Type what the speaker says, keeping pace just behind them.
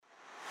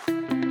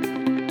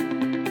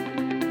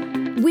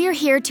We're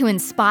here to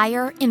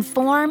inspire,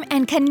 inform,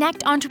 and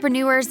connect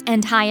entrepreneurs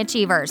and high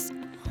achievers.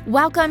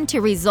 Welcome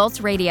to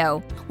Results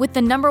Radio with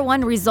the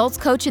 #1 results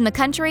coach in the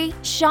country,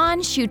 Sean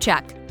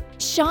Shewchuk.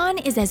 Sean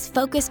is as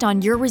focused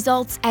on your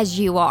results as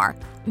you are.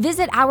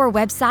 Visit our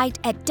website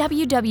at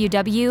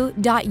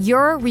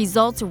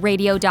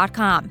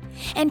www.yourresultsradio.com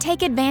and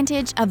take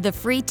advantage of the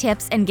free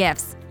tips and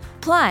gifts.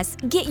 Plus,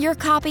 get your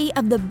copy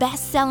of the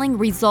best-selling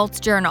Results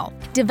Journal,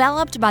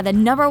 developed by the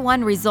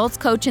 #1 results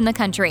coach in the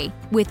country,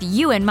 with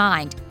you in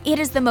mind. It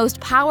is the most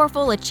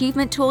powerful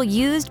achievement tool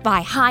used by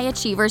high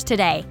achievers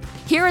today.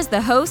 Here is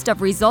the host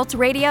of Results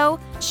Radio,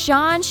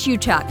 Sean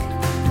Shewchuk.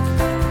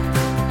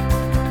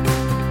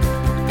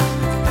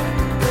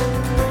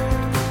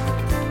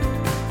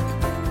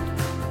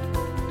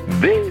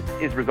 This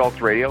is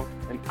Results Radio,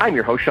 and I'm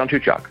your host, Sean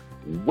Shewchuk.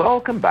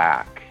 Welcome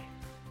back.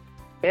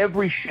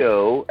 Every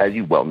show, as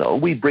you well know,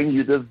 we bring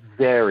you the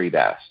very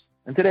best.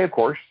 And today, of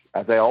course,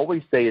 as I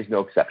always say, is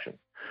no exception.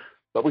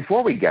 But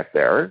before we get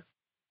there,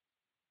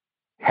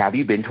 have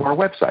you been to our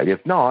website?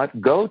 If not,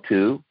 go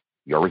to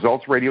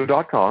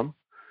yourresultsradio.com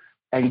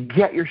and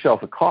get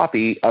yourself a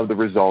copy of the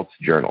Results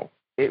Journal.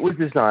 It was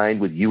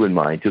designed with you in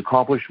mind to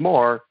accomplish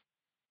more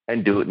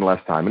and do it in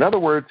less time. In other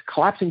words,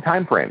 collapsing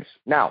time frames.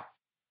 Now,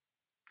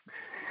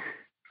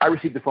 I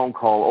received a phone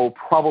call,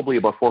 probably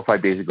about 4 or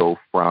 5 days ago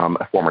from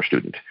a former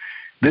student.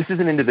 This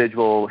is an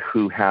individual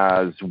who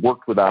has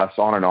worked with us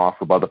on and off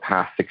for about the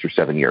past 6 or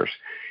 7 years.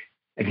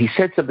 And he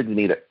said something to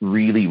me that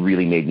really,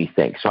 really made me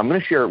think. So I'm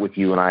going to share it with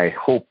you, and I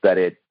hope that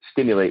it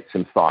stimulates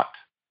some thought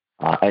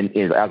and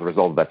as a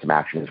result of that, some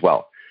action as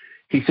well.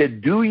 He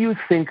said, do you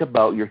think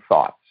about your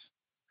thoughts?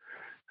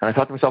 And I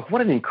thought to myself,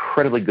 what an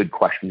incredibly good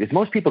question, because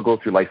most people go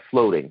through life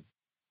floating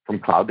from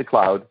cloud to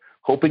cloud,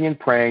 hoping and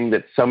praying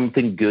that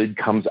something good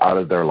comes out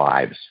of their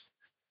lives,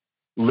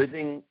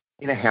 living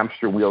in a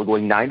hamster wheel,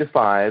 going 9 to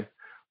 5,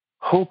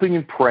 hoping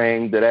and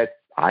praying that at,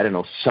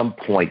 some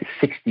point,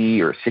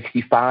 60 or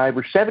 65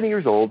 or 70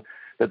 years old,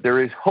 that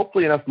there is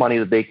hopefully enough money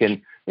that they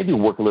can maybe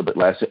work a little bit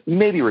less,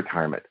 maybe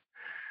retirement.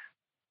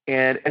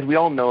 And as we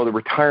all know, the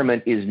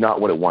retirement is not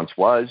what it once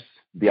was.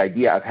 The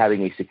idea of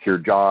having a secure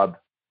job,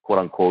 quote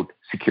unquote,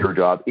 secure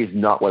job, is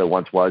not what it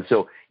once was.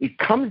 So it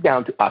comes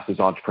down to us as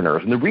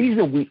entrepreneurs. And the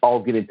reason we all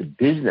get into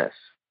business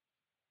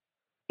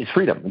is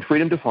freedom. And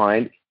freedom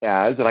defined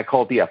as, and I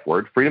call it the F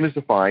word, freedom is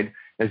defined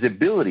as the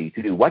ability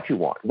to do what you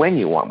want, when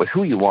you want, with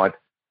who you want.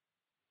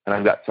 And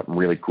I've got something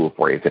really cool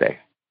for you today.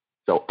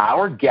 So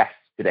our guests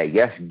today,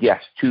 yes,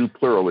 guests, 2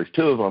 plural, there's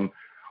 2 of them,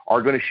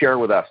 are going to share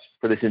with us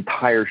for this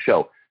entire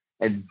show.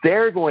 And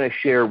they're going to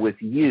share with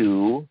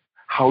you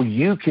how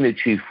you can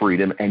achieve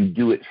freedom and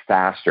do it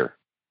faster.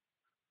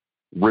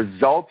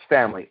 Results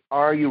family,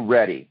 are you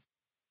ready?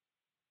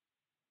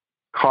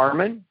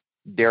 Carmen,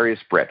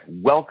 Darius, Britt,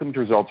 welcome to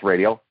Results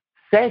Radio.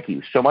 Thank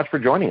you so much for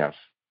joining us.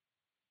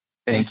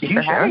 Thank you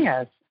for having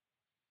us.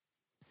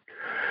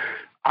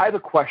 I have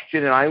a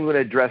question, and I'm going to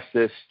address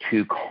this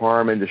to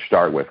Carmen to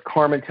start with.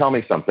 Carmen, tell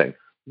me something.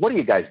 What do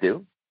you guys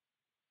do?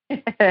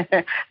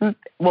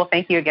 Well,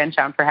 thank you again,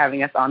 Sean, for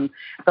having us on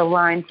the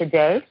line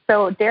today.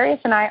 So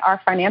Darius and I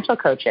are financial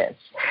coaches.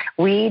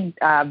 We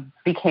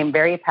became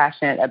very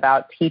passionate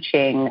about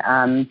teaching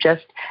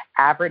just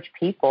average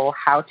people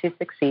how to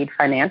succeed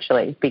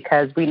financially,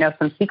 because we know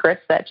some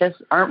secrets that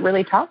just aren't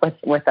really taught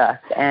with us.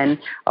 And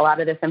a lot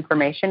of this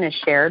information is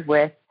shared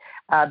with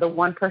the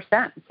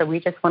 1%. So we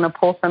just want to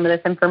pull some of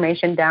this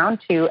information down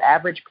to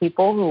average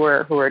people who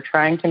are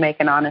trying to make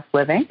an honest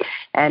living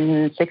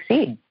and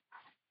succeed.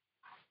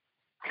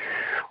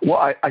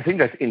 Well, I think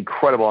that's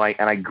incredible, and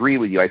I agree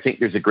with you. I think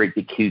there's a great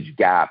big huge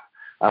gap.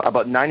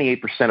 About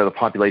 98% of the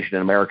population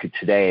in America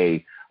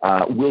today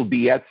will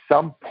be at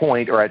some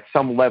point or at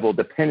some level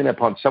dependent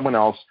upon someone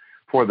else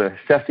for the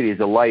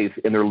necessities of life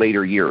in their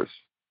later years.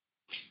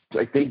 So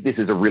I think this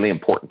is a really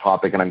important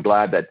topic, and I'm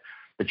glad that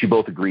you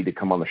both agreed to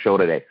come on the show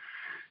today.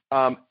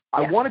 I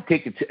want to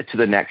take it to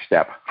the next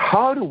step.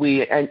 How do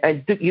we,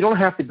 and you don't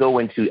have to go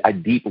into a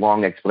deep,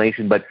 long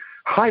explanation, but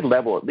high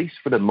level, at least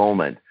for the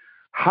moment,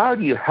 how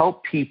do you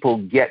help people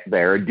get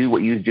there and do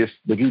what you just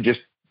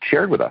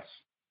shared with us?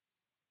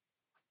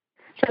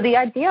 So the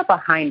idea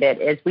behind it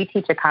is we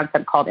teach a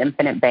concept called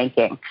infinite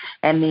banking.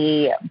 And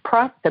the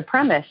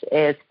premise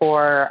is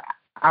for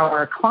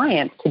our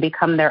clients to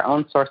become their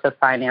own source of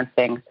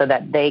financing so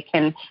that they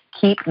can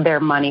keep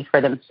their money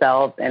for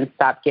themselves and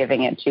stop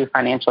giving it to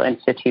financial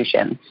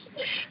institutions.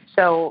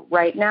 So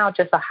right now,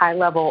 just a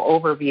high-level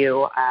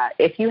overview,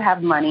 if you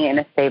have money in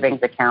a savings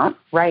account,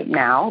 right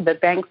now, the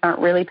banks aren't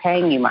really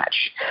paying you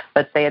much.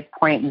 Let's say it's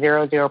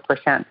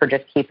 0.00% for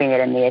just keeping it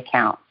in the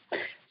account.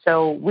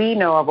 So we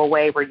know of a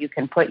way where you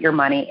can put your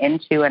money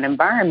into an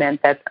environment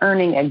that's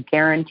earning a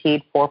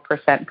guaranteed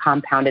 4%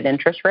 compounded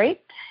interest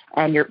rate.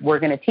 And we're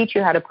going to teach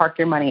you how to park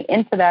your money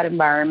into that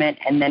environment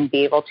and then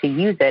be able to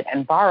use it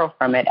and borrow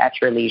from it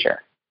at your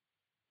leisure.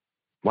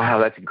 Wow,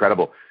 that's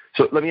incredible.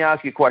 So let me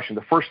ask you a question.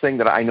 The first thing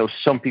that I know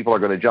some people are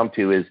going to jump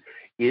to is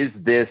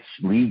this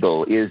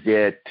legal? Is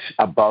it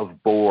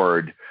above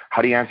board?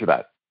 How do you answer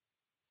that?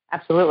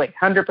 Absolutely,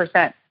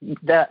 100%.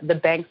 The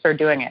banks are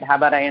doing it. How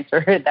about I answer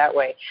it that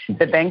way?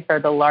 The banks are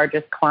the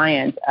largest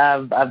client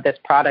of this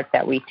product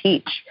that we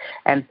teach.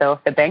 And so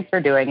if the banks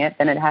are doing it,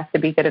 then it has to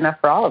be good enough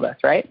for all of us,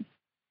 right?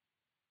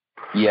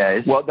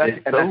 Yeah. That's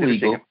so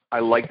legal. I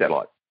like that a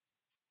lot.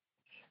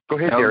 Go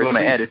ahead,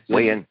 Darius.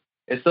 Weigh in.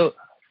 It's so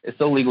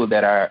legal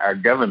that our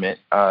government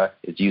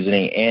is using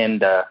it,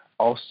 and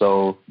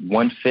also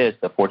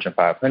 1/5 of Fortune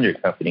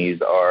 500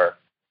 companies are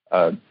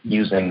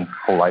using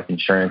whole life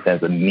insurance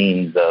as a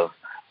means of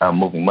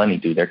moving money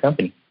through their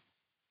company.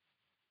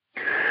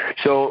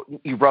 So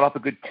you brought up a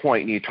good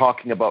point, and you're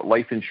talking about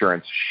life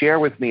insurance. Share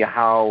with me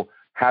how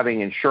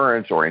having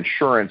insurance or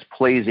insurance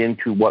plays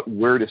into what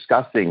we're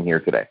discussing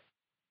here today.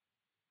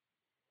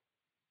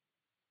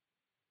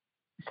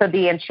 So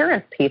the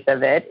insurance piece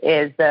of it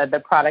is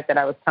the product that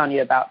I was telling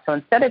you about. So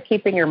instead of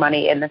keeping your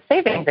money in the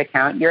savings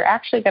account, you're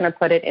actually going to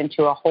put it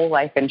into a whole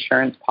life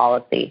insurance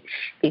policy,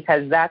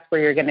 because that's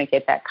where you're going to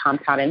get that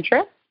compound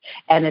interest.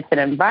 And it's an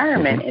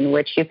environment in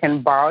which you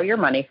can borrow your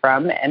money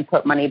from and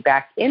put money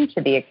back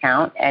into the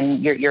account,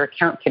 and your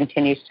account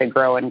continues to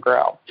grow and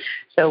grow.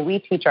 So we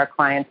teach our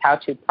clients how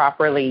to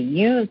properly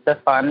use the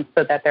funds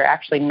so that they're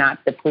actually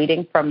not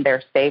depleting from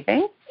their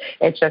savings.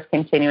 It's just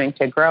continuing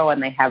to grow,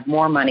 and they have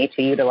more money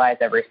to utilize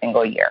every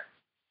single year.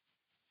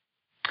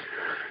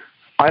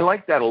 I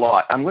like that a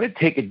lot. I'm going to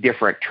take a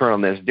different turn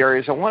on this.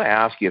 Darius, I want to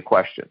ask you a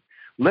question.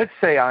 Let's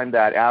say I'm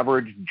that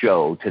average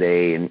Joe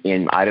today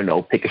in I don't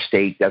know, pick a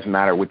state, doesn't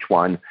matter which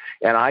one,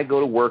 and I go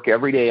to work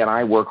every day and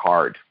I work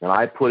hard, and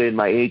I put in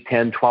my 8,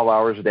 10, 12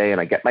 hours a day, and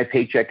I get my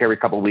paycheck every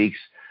couple of weeks,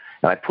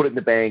 and I put it in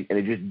the bank, and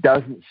it just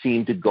doesn't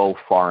seem to go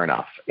far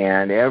enough.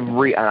 And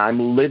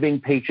I'm living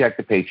paycheck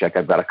to paycheck.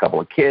 I've got a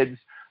couple of kids,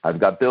 I've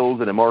got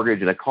bills and a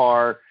mortgage and a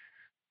car.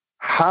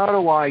 How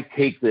do I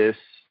take this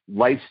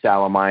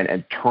lifestyle of mine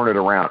and turn it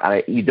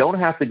around? You don't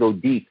have to go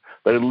deep,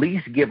 but at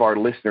least give our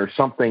listeners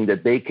something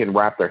that they can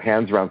wrap their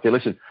hands around. Say,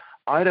 listen,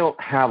 I don't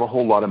have a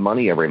whole lot of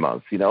money every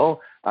month. By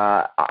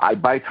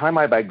the time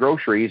I buy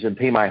groceries and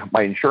pay my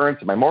insurance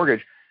and my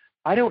mortgage,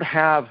 I don't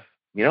have,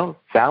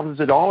 thousands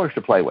of dollars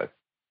to play with.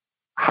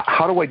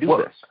 How do I do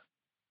this?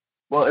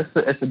 Well,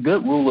 it's a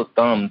good rule of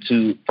thumb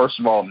to, first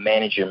of all,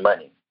 manage your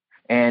money.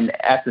 And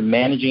after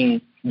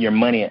managing your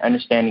money and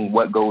understanding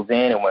what goes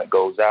in and what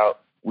goes out,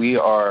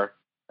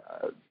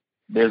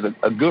 there's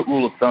a good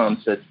rule of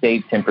thumb to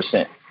save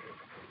 10%.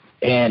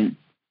 And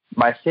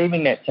by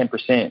saving that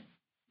 10%,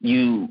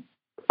 you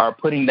are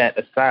putting that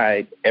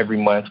aside every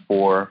month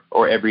or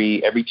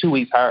every 2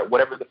 weeks,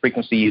 whatever the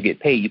frequency you get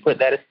paid, you put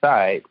that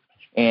aside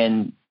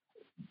and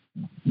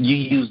you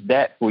use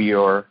that for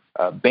your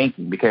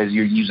banking, because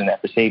you're using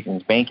that for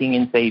savings. Banking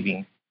and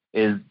saving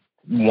is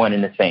one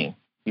and the same.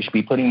 You should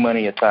be putting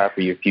money aside for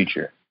your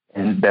future,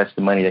 and that's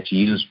the money that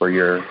you use for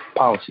your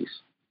policies.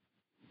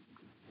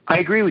 I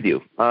agree with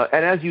you.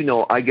 And as you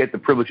know, I get the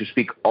privilege to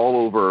speak all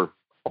over,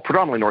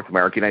 predominantly North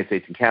America, United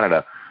States, and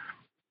Canada.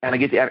 And I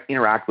get to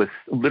interact with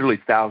literally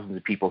thousands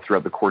of people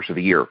throughout the course of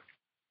the year.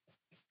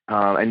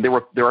 And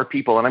there are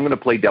people, and I'm going to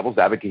play devil's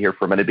advocate here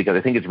for a minute, because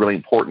I think it's really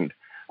important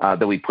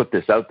that we put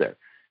this out there.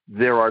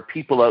 There are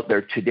people out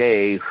there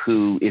today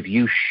who, if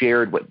you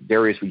shared what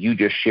you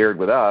just shared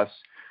with us,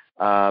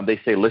 they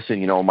say,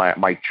 listen,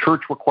 my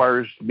church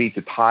requires me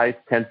to tithe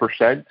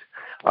 10%.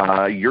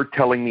 You're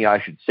telling me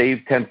I should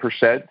save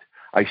 10%.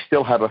 I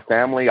still have a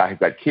family. I've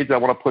got kids I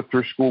want to put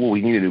through school.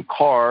 We need a new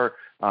car.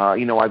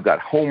 I've got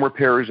home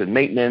repairs and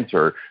maintenance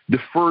or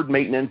deferred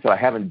maintenance that I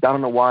haven't done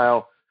in a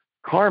while.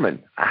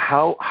 Carmen,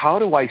 how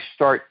do I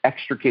start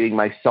extricating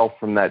myself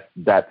from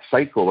that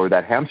cycle or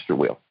that hamster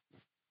wheel?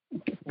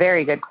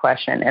 Very good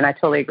question. And I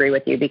totally agree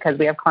with you, because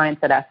we have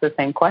clients that ask the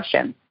same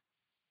question.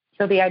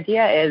 So the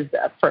idea is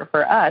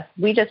for us,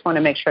 we just want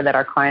to make sure that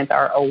our clients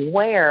are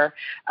aware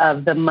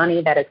of the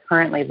money that is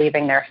currently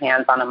leaving their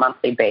hands on a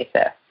monthly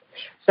basis.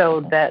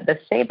 So the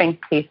savings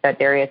piece that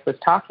Darius was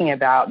talking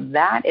about,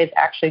 that is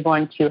actually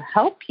going to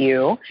help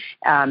you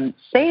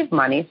save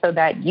money so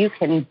that you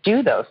can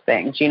do those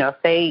things.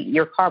 Say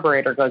your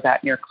carburetor goes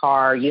out in your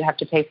car, you have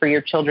to pay for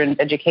your children's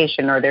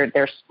education or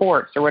their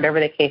sports or whatever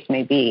the case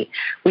may be.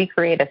 We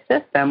create a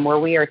system where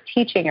we are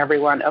teaching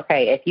everyone,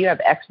 okay, if you have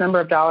X number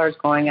of dollars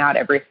going out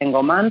every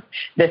single month,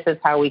 this is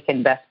how we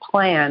can best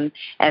plan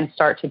and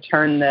start to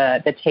turn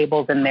the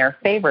tables in their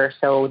favor,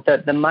 so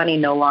the money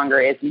no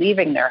longer is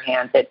leaving their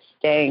hands. It's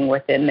staying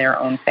within their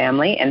own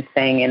family and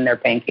staying in their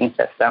banking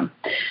system.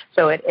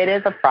 So it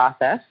is a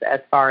process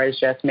as far as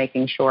just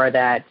making sure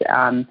that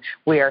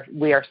we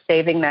are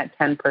saving that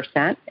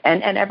 10%,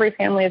 and every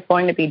family is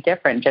going to be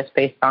different just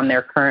based on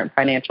their current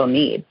financial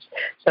needs.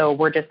 So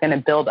we're just going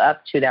to build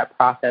up to that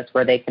process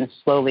where they can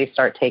slowly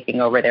start taking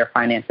over their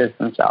finances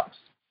themselves.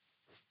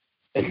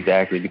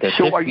 Exactly. Because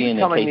so are you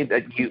telling me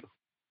that you...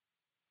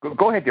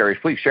 Go ahead, Darius,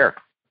 please share.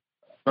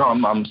 No,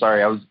 I'm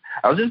sorry. I was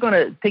just going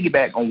to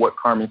piggyback on what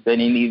Carmen said.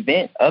 In the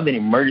event of an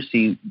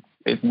emergency,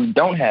 if we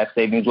don't have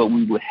savings, what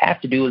we would have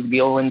to do is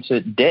go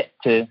into debt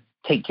to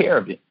take care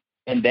of it.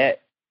 And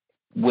that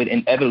would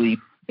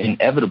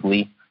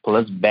inevitably pull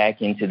us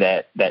back into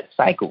that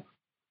cycle.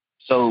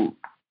 So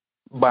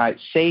by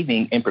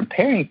saving and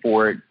preparing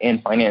for it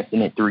and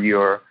financing it through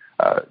your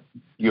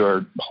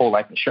whole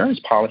life insurance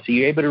policy,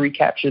 you're able to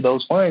recapture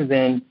those funds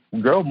and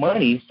grow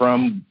money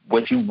from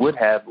what you would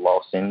have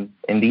lost in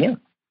the end.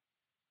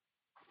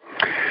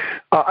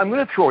 I'm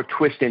going to throw a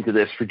twist into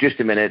this for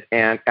just a minute.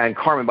 And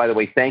Carmen, by the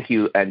way, thank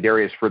you, and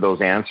Darius, for those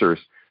answers.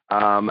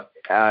 First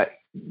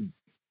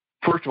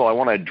of all, I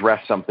want to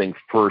address something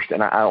first,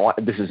 and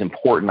this is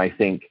important, I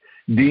think.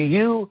 Do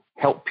you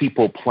help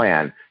people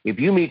plan? If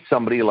you meet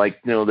somebody like,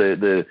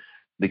 the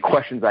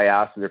questions I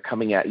asked, and they're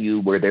coming at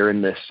you where they're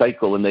in this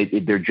cycle and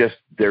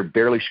they're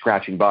barely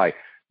scratching by,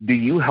 do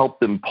you help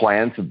them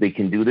plan so they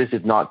can do this?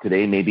 If not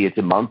today, maybe it's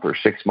a month or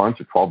 6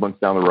 months or 12 months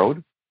down the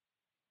road?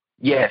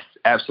 Yes,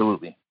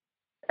 absolutely.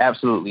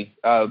 Absolutely.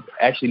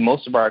 Actually,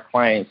 most of our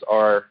clients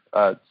are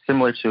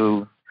similar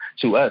to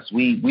us.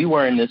 We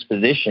were in this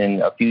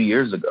position a few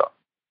years ago.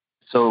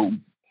 So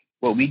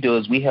what we do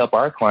is we help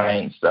our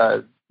clients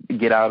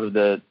get out of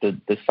the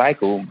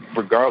cycle,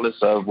 regardless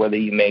of whether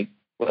you make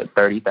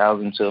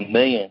 $30,000 to $1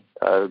 million.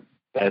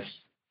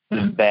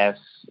 That's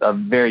a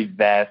very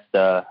vast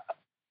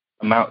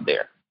amount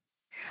there.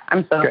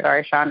 I'm so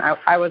sorry, Sean.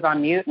 I was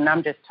on mute and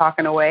I'm just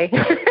talking away.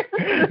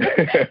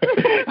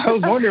 I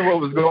was wondering what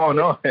was going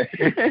on.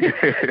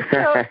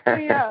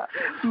 Yeah,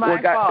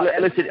 my fault.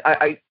 Listen,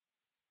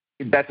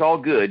 that's all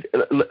good.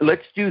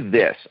 Let's do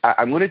this.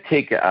 I'm going to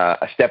take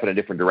a step in a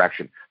different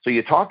direction. So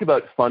you talked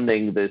about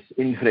funding this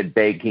infinite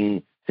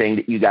banking thing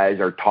that you guys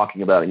are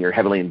talking about and you're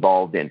heavily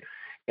involved in.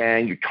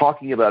 And you're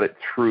talking about it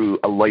through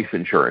a life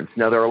insurance.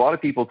 Now, there are a lot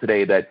of people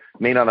today that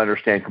may not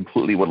understand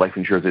completely what life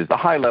insurance is. The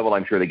high level,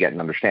 I'm sure they get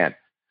and understand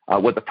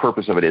what the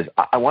purpose of it is.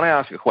 I want to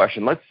ask a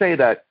question. Let's say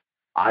that,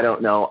 I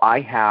don't know, I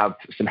have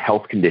some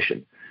health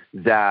condition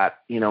that,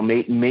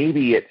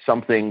 maybe it's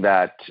something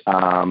that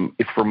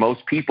if for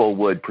most people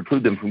would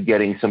preclude them from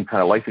getting some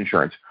kind of life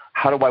insurance.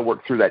 How do I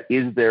work through that?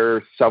 Is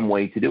there some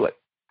way to do it?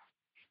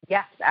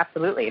 Yes,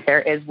 absolutely.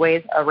 There is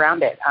ways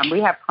around it.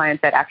 We have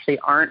clients that actually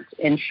aren't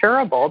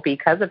insurable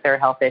because of their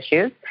health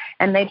issues,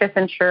 and they just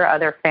insure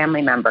other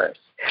family members.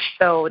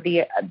 So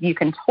you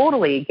can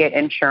totally get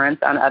insurance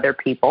on other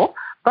people,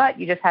 but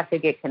you just have to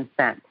get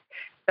consent.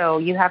 So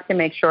you have to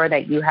make sure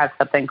that you have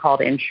something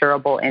called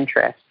insurable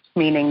interest,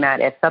 meaning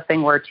that if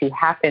something were to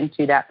happen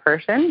to that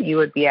person, you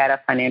would be at a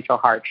financial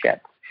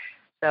hardship.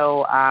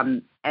 So,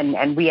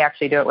 and we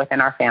actually do it within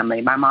our family.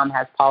 My mom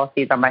has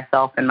policies on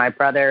myself and my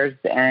brothers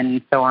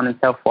and so on and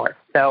so forth.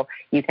 So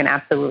you can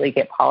absolutely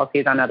get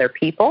policies on other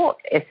people,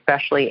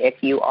 especially if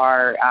you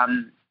are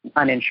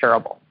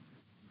uninsurable.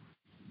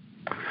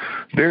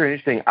 Very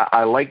interesting.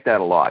 I like that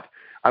a lot.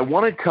 I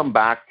want to come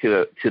back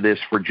to this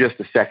for just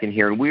a second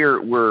here, and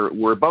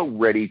we're about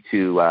ready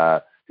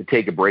to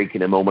take a break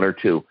in a moment or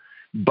two.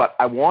 But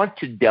I want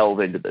to delve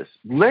into this.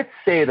 Let's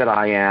say that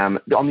I am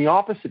on the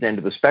opposite end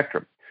of the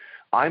spectrum.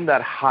 I'm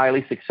that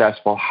highly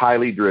successful,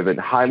 highly driven,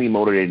 highly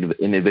motivated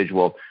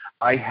individual.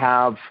 I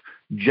have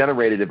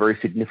generated a very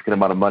significant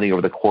amount of money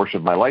over the course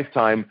of my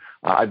lifetime.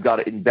 I've got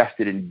it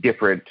invested in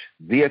different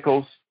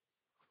vehicles.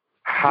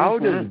 How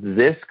does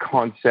this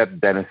concept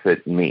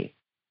benefit me?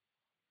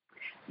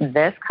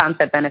 This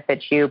concept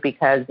benefits you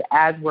because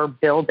as we're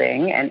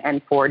building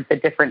and for the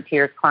different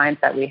tiered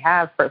clients that we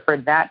have, for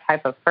that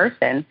type of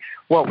person,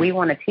 what we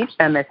want to teach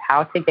them is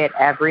how to get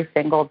every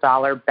single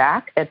dollar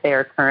back that they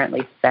are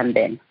currently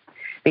spending.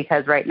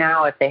 Because right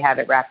now, if they have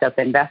it wrapped up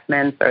in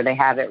investments or they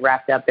have it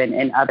wrapped up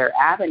in other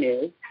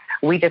avenues,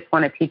 we just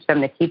want to teach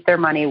them to keep their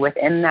money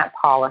within that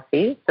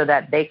policy so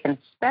that they can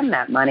spend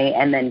that money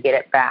and then get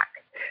it back.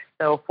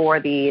 So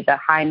for the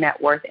high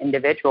net worth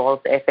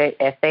individuals, if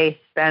they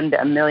spend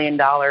 $1 million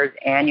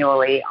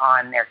annually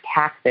on their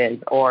taxes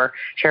or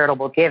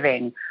charitable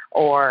giving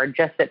or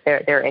just that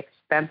their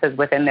expenses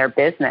within their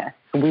business,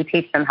 we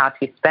teach them how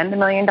to spend $1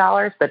 million,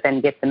 but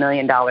then get the $1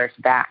 million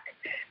back.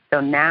 So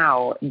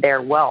now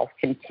their wealth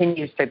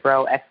continues to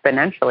grow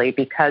exponentially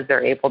because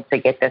they're able to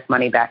get this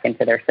money back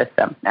into their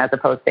system as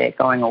opposed to it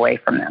going away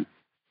from them.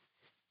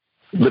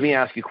 Let me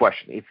ask you a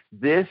question. If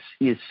this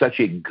is such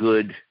a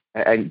good,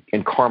 and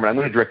Carmen, I'm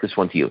going to direct this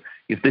one to you.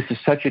 If this is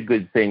such a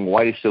good thing,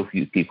 why do so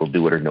few people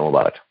do it or know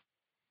about it?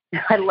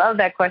 I love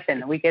that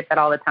question. We get that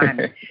all the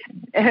time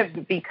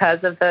because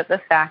of the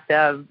fact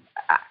of,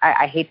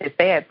 I hate to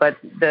say it, but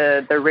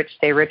the rich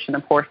stay rich and the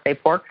poor stay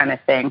poor kind of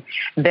thing.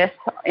 This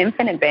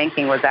infinite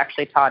banking was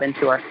actually taught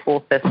into our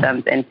school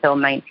systems until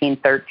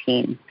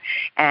 1913.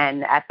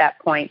 And at that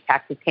point,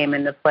 taxes came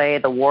into play,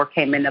 the war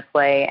came into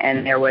play,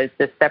 and there was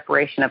this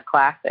separation of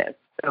classes.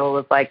 So it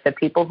was like the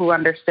people who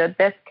understood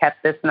this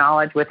kept this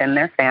knowledge within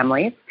their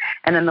families,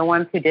 and then the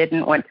ones who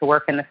didn't went to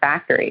work in the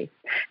factories.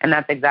 And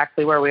that's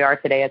exactly where we are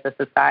today as a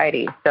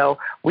society. So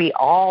we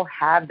all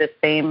have the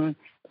same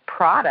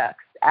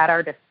products at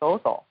our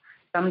disposal.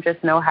 Some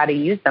just know how to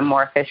use them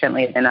more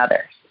efficiently than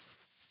others.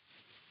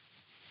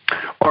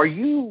 Are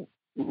you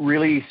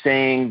really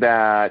saying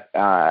that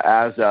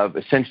as of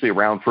essentially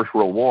around First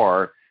World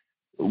War,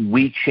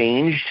 we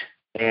changed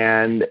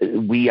and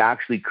we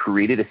actually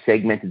created a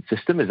segmented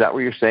system? Is that what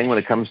you're saying when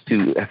it comes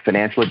to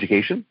financial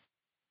education?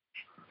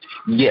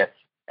 Yes,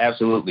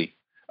 Absolutely.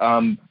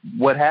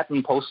 What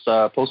happened post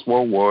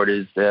World War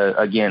is,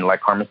 again,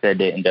 like Carmen said,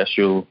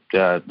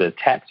 the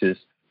taxes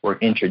were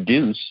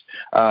introduced,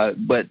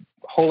 but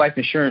whole life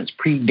insurance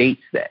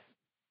predates that.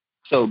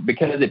 So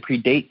because it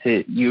predates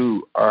it,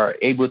 you are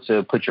able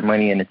to put your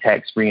money in a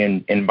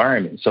tax-free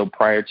environment. So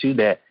prior to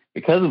that,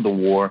 because of the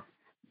war,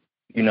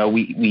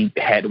 we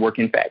had to work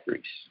in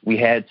factories. We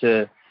had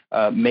to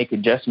make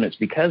adjustments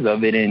because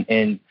of it,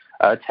 and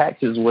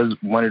taxes was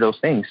one of those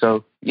things.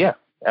 So, yeah,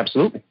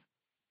 absolutely.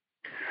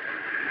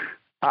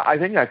 I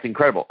think that's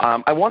incredible.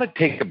 I want to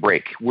take a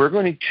break. We're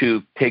going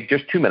to take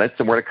just 2 minutes,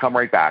 and we're going to come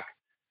right back.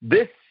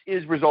 This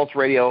is Results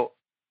Radio.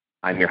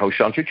 I'm your host,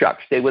 Sean Chuchuk.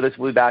 Stay with us.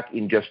 We'll be back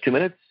in just 2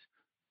 minutes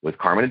with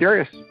Carmen and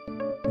Darius.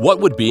 What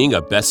would being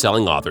a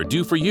best-selling author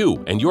do for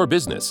you and your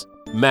business?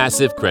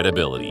 Massive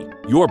credibility,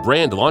 your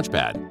brand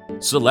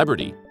launchpad,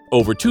 celebrity.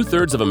 Over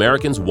 2/3 of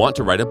Americans want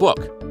to write a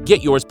book.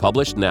 Get yours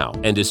published now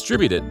and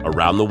distribute it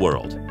around the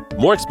world.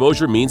 More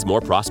exposure means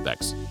more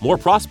prospects. More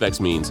prospects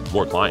means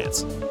more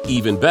clients.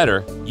 Even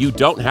better, you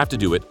don't have to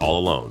do it all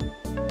alone.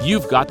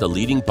 You've got the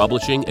leading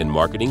publishing and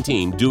marketing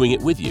team doing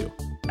it with you.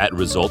 At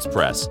Results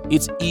Press,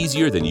 it's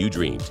easier than you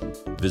dreamed.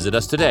 Visit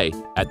us today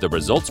at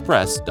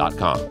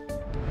theresultspress.com.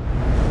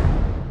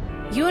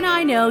 You and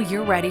I know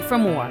you're ready for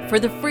more, for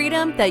the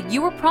freedom that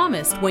you were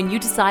promised when you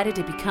decided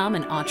to become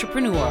an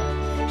entrepreneur.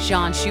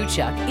 Sean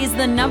Chuchuk is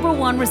the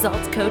 #1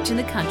 results coach in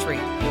the country,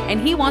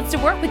 and he wants to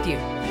work with you,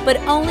 but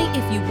only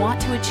if you want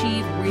to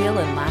achieve real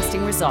and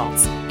lasting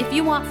results. If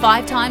you want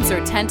 5 times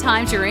or 10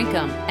 times your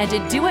income, and to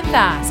do it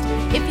fast,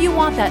 if you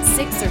want that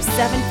 6 or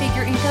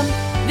 7-figure income,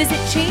 visit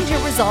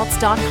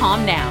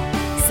changeyourresults.com now.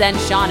 Send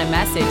Sean a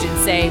message and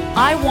say,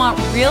 I want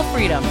real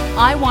freedom.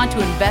 I want to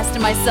invest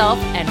in myself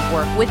and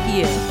work with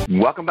you.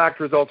 Welcome back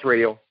to Results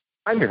Radio.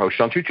 I'm your host,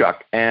 Sean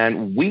Chuchuk,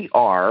 and we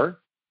are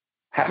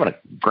having a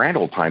grand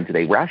old time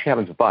today. We're actually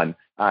having some fun.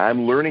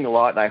 I'm learning a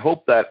lot, and I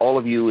hope that all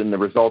of you in the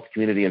results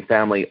community and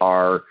family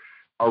are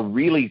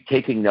really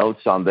taking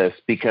notes on this,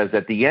 because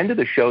at the end of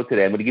the show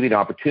today, I'm going to give you an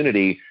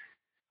opportunity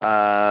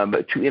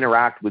to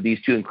interact with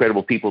these 2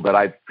 incredible people that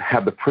I've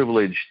had the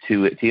privilege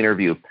to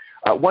interview.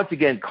 Once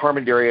again,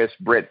 Carmen, Darius,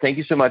 Britt, thank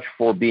you so much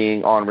for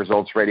being on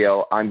Results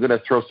Radio. I'm going to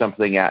throw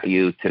something at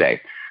you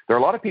today. There are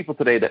a lot of people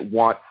today that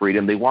want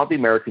freedom. They want the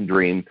American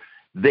dream.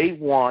 They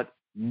want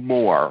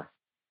more.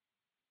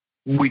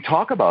 We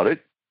talk about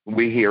it.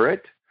 We hear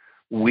it.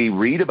 We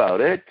read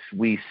about it.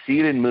 We see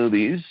it in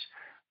movies.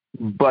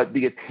 But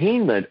the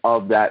attainment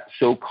of that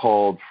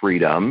so-called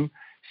freedom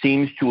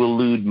seems to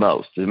elude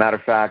most. As a matter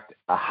of fact,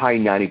 a high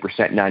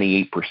 90%,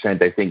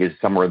 98%, I think, is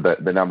somewhere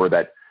the number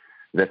that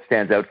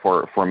stands out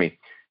for me.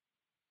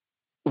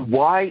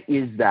 Why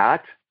is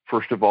that,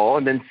 first of all?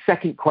 And then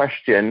second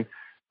question,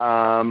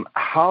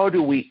 how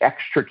do we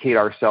extricate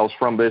ourselves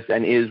from this?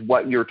 And is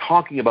what you're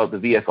talking about the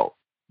vehicle?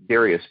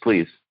 Darius,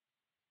 please.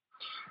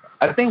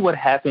 I think what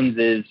happens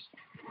is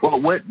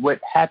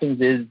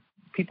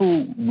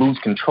people lose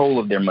control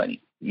of their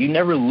money. You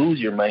never lose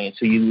your money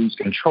until you lose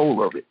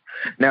control of it.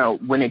 Now,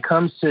 when it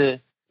comes to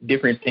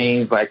different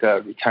things like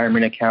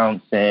retirement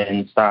accounts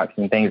and stocks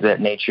and things of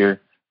that nature,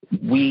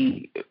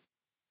 we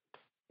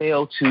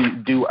fail to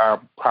do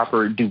our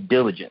proper due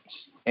diligence.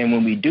 And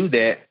when we do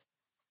that,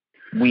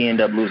 we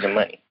end up losing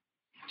money.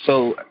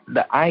 So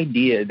the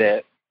idea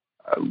that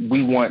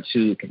we want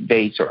to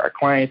convey to our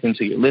clients and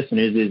to your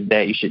listeners is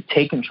that you should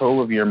take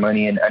control of your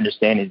money and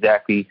understand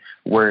exactly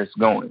where it's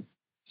going.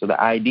 So the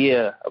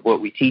idea of what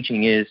we're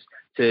teaching is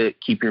to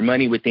keep your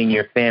money within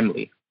your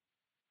family,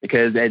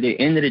 because at the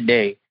end of the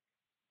day,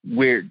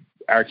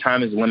 our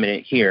time is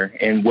limited here,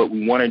 and what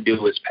we want to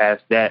do is pass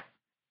that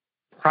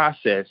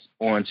process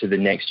on to the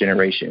next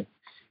generation.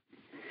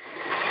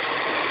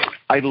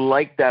 I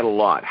like that a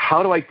lot.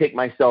 How do I take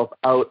myself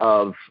out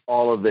of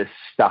all of this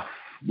stuff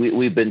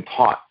we've been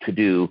taught to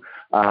do?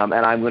 And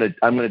I'm going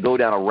to go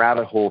down a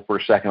rabbit hole for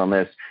a second on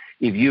this.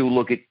 If you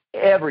look at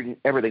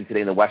everything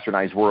today in the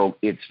westernized world,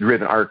 it's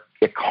driven our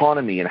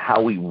economy, and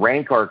how we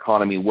rank our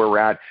economy where we're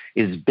at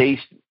is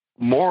based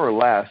more or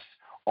less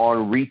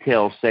on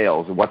retail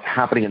sales and what's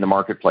happening in the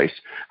marketplace.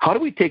 How do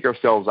we take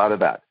ourselves out of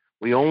that?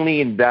 We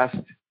only invest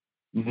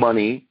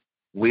money.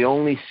 We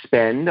only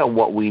spend on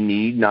what we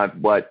need, not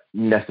what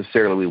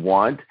necessarily we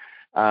want.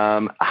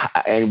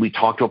 And we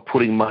talked about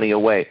putting money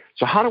away.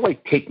 So how do I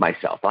take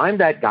myself? I'm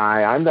that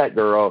guy, I'm that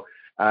girl,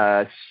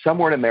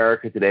 somewhere in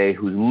America today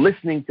who's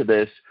listening to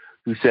this,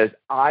 who says,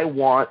 I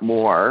want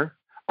more.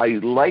 I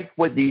like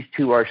what these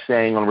 2 are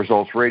saying on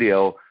Results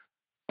Radio.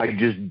 I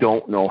just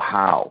don't know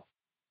how.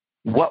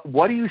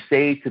 What do you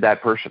say to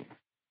that person?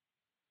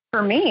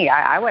 For me,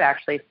 I would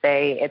actually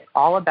say it's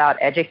all about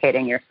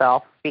educating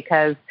yourself,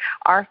 because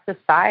our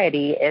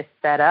society is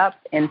set up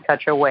in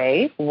such a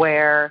way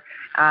where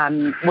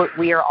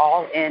we are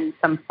all in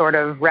some sort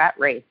of rat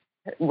race,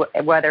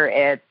 whether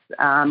it's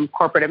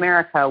corporate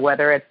America,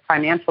 whether it's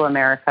financial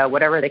America,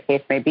 whatever the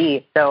case may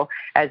be. So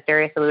as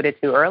Darius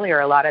alluded to earlier,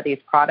 a lot of these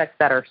products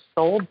that are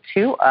sold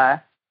to us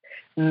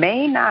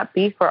may not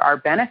be for our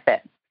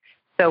benefit.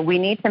 So we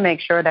need to make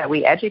sure that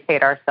we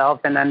educate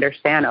ourselves and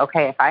understand,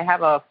 okay, if I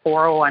have a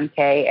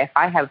 401k, if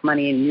I have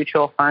money in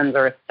mutual funds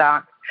or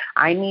stocks,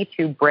 I need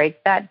to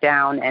break that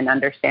down and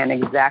understand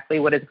exactly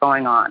what is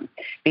going on,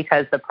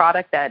 because the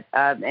product that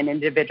an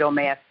individual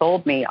may have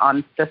sold me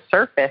on the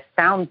surface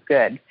sounds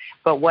good,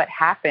 but what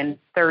happens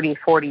 30,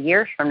 40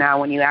 years from now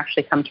when you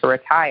actually come to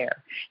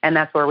retire? And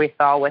that's where we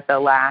saw with the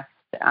last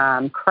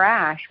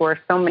crash, where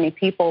so many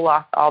people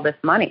lost all this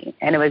money,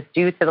 and it was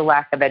due to the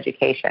lack of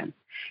education.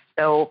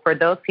 So for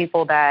those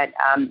people that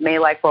may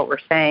like what we're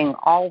saying,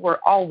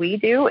 all we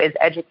do is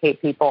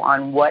educate people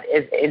on what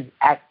is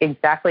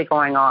exactly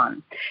going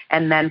on.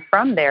 And then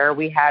from there,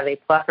 we have a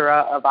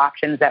plethora of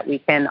options that we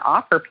can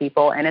offer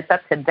people, and it's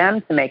up to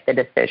them to make the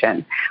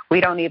decision.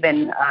 We don't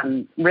even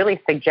really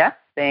suggest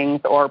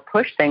things or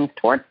push things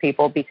towards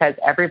people, because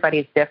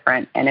everybody's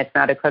different and it's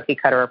not a cookie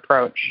cutter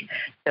approach.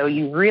 So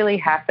you really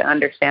have to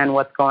understand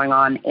what's going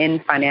on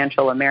in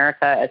financial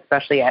America,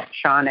 especially at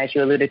Sean, as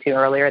you alluded to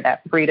earlier,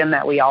 that freedom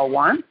that we all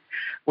want.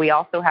 We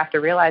also have to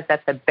realize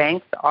that the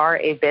banks are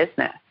a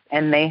business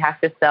and they have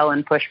to sell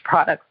and push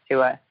products to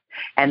us.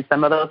 And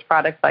some of those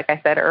products, like I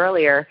said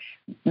earlier,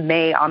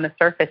 may on the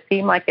surface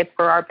seem like it's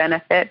for our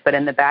benefit, but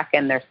in the back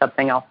end, there's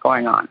something else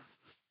going on.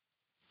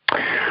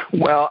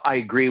 Well, I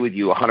agree with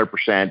you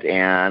 100%,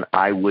 and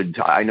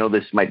I know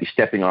this might be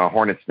stepping on a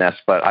hornet's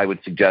nest, but I would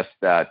suggest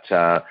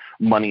that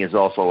money is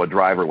also a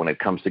driver when it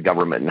comes to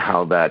government and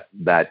how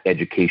that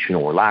education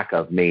or lack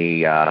of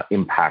may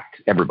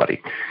impact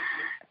everybody.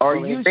 Are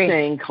you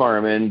saying,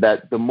 Carmen,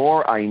 that the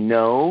more I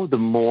know, the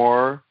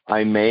more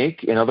I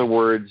make? In other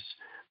words,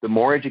 the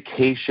more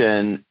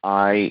education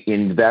I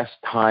invest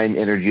time,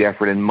 energy,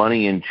 effort, and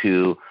money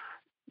into,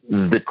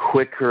 the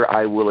quicker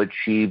I will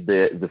achieve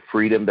the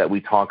freedom that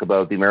we talk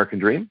about, the American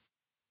dream?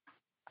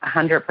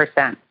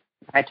 100%.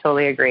 I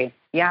totally agree.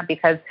 Yeah,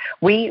 because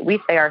we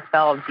say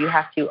ourselves, you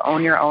have to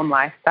own your own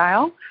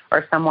lifestyle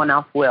or someone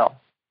else will.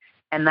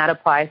 And that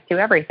applies to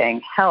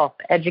everything: health,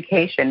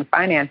 education,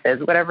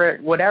 finances,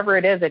 whatever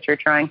it is that you're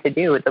trying to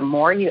do. The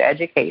more you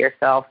educate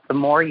yourself, the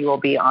more you will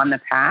be on the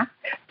path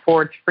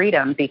towards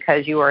freedom,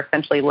 because you are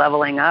essentially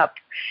leveling up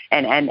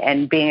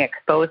and being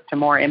exposed to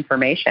more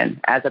information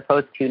as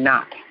opposed to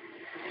not.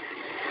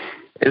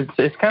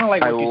 It's kind of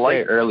like what you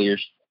said earlier.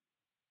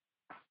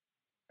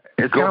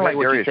 It's kind of like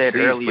what you said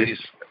earlier.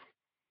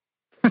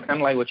 Kind of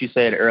like what you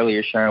said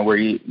earlier, Sean, where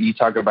you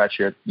talk about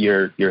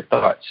your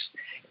thoughts.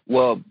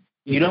 Well,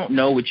 you don't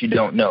know what you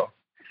don't know.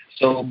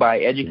 So by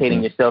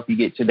educating yourself, you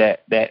get to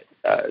that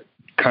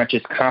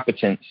conscious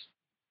competence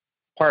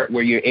part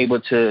where you're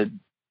able to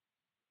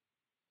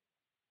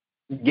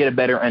get a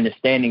better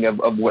understanding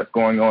of what's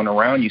going on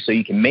around you, so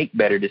you can make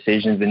better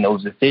decisions, and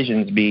those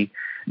decisions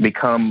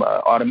become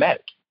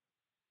automatic.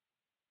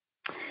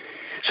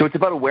 So it's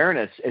about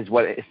awareness, is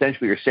what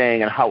essentially you're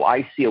saying, and how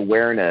I see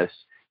awareness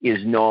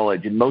is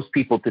knowledge. And most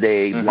people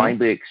today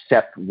blindly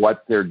accept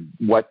what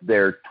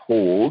they're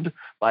told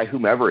by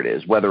whomever it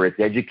is, whether it's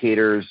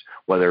educators,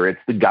 whether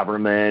it's the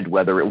government,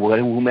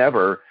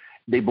 whomever.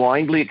 They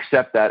blindly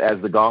accept that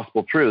as the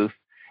gospel truth,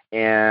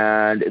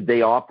 and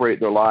they operate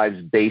their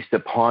lives based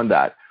upon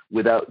that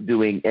without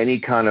doing any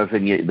kind of,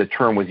 and the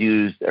term was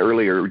used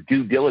earlier,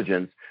 due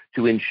diligence,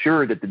 to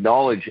ensure that the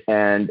knowledge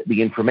and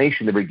the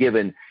information that we're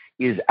given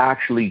is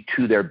actually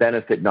to their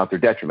benefit, not their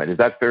detriment. Is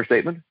that a fair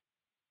statement?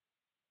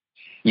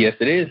 Yes,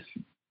 it is.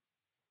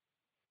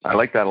 I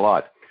like that a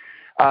lot.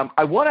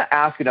 I want to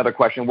ask another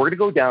question. We're going to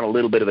go down a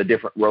little bit of a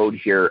different road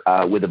here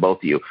with the both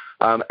of you.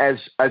 As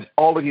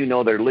all of you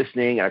know that are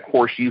listening, and of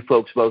course you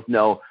folks both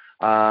know,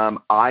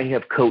 I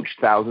have coached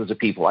thousands of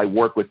people. I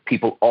work with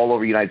people all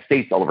over the United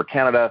States, all over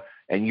Canada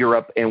and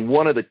Europe. And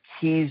one of the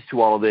keys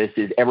to all of this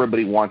is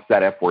everybody wants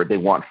that F word. They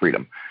want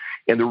freedom.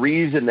 And the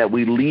reason that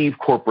we leave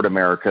corporate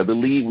America, the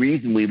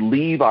reason we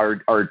leave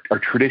our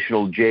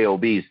traditional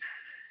JOBs,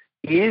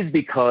 is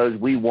because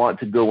we want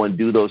to go and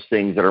do those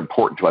things that are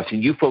important to us.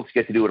 And you folks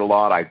get to do it a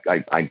lot.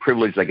 I'm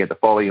privileged. I get to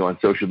follow you on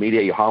social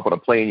media. You hop on a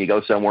plane, you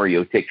go somewhere,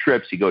 you take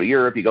trips, you go to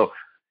Europe, you go.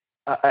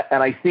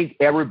 And I think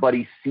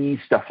everybody sees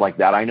stuff like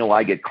that. I know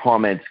I get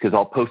comments because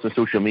I'll post on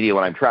social media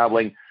when I'm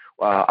traveling.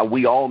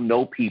 We all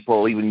know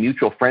people, even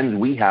mutual friends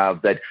we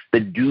have, that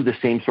do the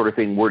same sort of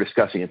thing we're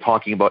discussing and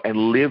talking about and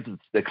live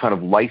the kind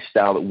of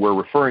lifestyle that we're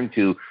referring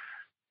to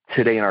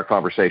today in our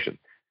conversation.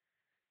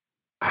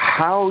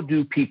 How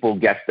do people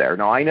get there?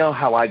 Now, I know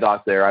how I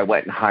got there. I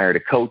went and hired a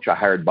coach. I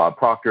hired Bob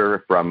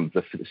Proctor from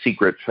the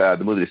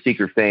movie The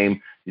Secret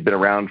fame. He's been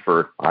around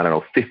for,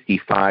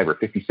 55 or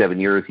 57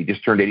 years. He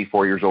just turned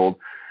 84 years old.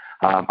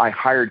 I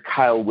hired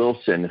Kyle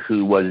Wilson,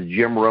 who was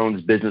Jim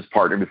Rohn's business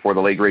partner before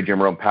the late great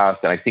Jim Rohn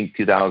passed in, I think,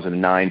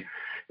 2009.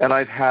 And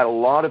I've had a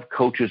lot of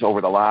coaches over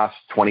the last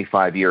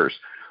 25 years,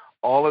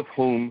 all of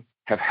whom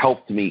have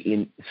helped me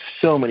in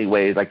so many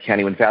ways I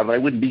can't even fathom. I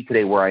wouldn't be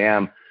today where I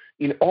am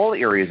in all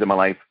areas of my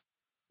life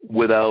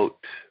without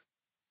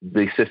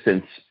the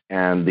assistance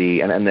and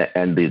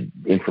the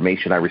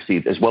information I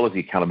received, as well as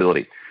the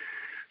accountability.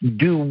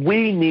 Do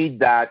we need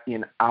that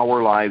in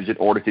our lives in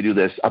order to do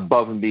this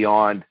above and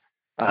beyond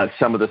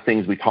some of the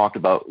things we talked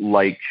about,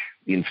 like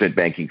the infinite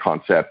banking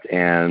concept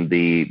and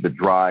the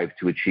drive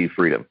to achieve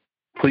freedom?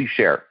 Please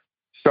share.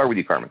 Start with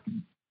you, Carmen.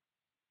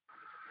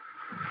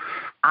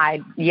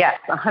 Yes,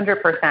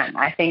 100%.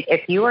 I think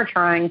if you are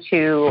trying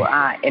to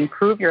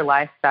improve your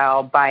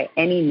lifestyle by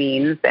any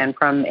means, and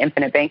from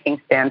infinite banking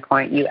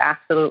standpoint, you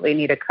absolutely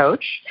need a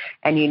coach,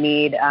 and you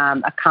need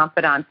a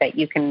confidant that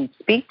you can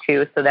speak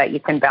to so that you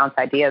can bounce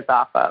ideas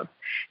off of.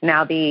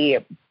 Now, the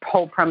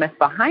whole premise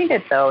behind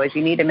it, though, is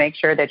you need to make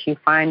sure that you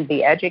find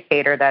the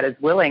educator that is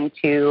willing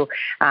to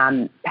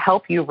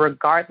help you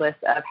regardless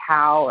of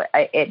how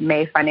it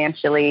may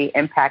financially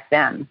impact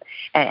them.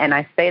 And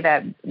I say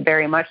that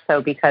very much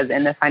so because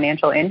in the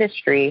financial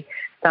industry,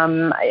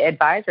 some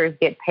advisors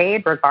get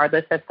paid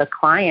regardless if the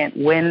client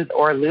wins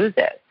or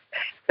loses.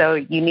 So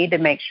you need to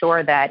make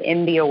sure that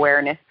in the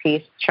awareness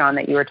piece, Sean,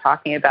 that you were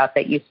talking about,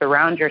 that you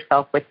surround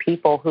yourself with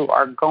people who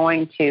are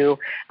going to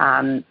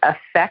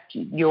affect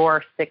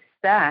your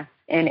success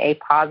in a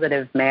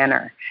positive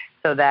manner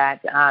so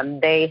that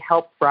they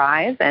help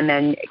rise and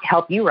then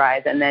help you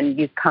rise and then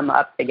you come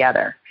up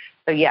together.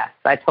 So, yes,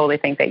 I totally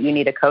think that you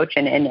need a coach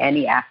in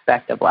any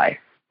aspect of life.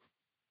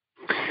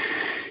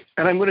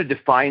 And I'm going to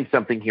define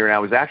something here. And I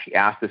was actually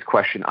asked this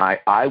question.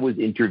 I was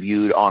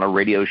interviewed on a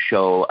radio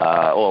show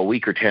a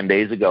week or 10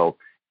 days ago.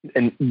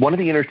 And one of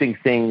the interesting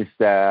things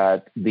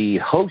that the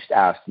host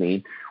asked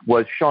me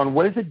was, Sean,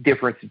 what is the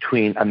difference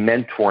between a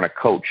mentor and a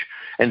coach?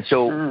 And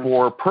so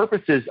for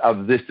purposes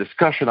of this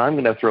discussion, I'm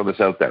going to throw this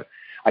out there.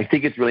 I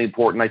think it's really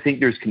important. I think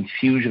there's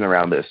confusion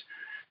around this.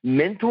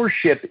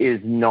 Mentorship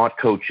is not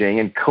coaching,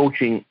 and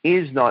coaching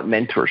is not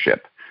mentorship.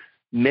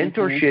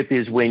 Mentorship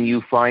is when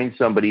you find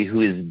somebody who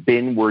has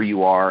been where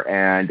you are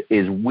and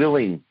is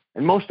willing,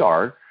 and most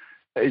are,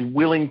 is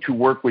willing to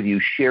work with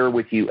you, share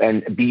with you,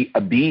 and be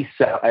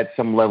at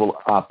some level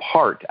a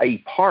part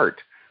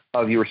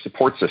of your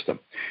support system.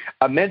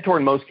 A mentor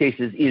in most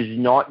cases is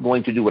not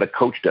going to do what a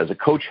coach does. A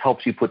coach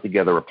helps you put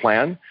together a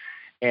plan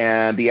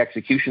and the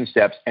execution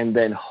steps and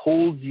then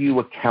holds you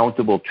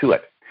accountable to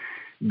it.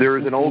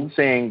 There's an old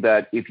saying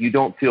that if you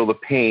don't feel the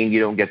pain, you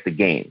don't get the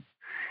gain.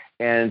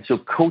 And so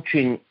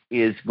coaching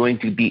is going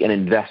to be an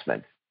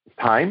investment,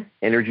 time,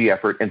 energy,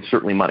 effort, and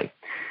certainly money.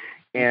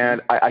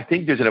 And I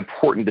think there's an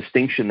important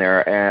distinction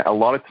there. And a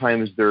lot of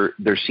times there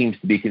seems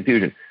to be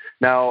confusion.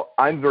 Now,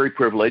 I'm very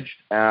privileged.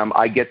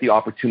 I get the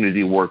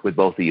opportunity to work with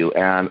both of you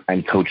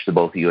and coach the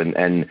both of you.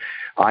 And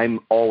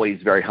I'm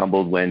always very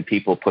humbled when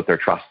people put their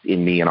trust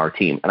in me and our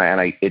team.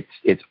 And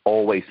it's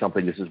always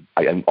something,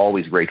 I'm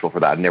always grateful for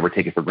that. I never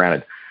take it for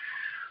granted.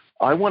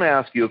 I want to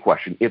ask you a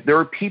question. If there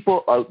are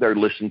people out there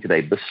listening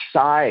today,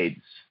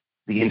 besides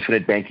the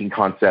infinite banking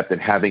concept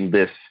and having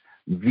this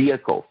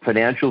vehicle,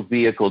 financial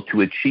vehicle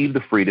to achieve the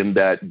freedom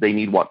that they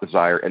need, want,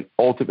 desire, and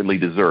ultimately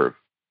deserve,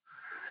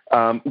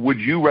 would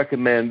you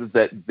recommend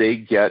that they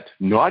get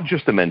not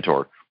just a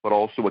mentor, but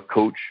also a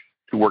coach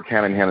to work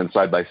hand in hand and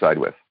side by side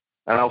with?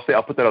 And I'll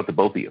put that out to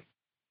both of you.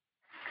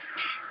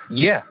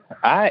 Yeah,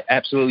 I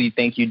absolutely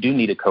think you do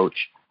need a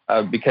coach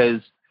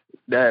because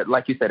that,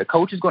 like you said, a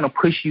coach is going to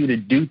push you to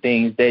do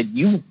things that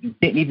you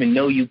didn't even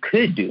know you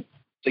could do.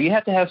 So you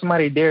have to have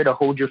somebody there to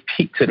hold your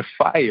feet to the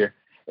fire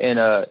in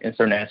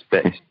certain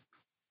aspects.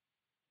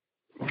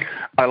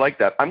 I like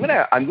that. I'm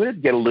gonna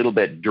get a little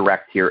bit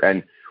direct here,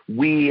 and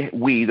we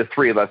the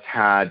three of us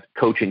had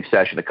coaching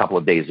session a couple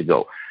of days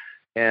ago,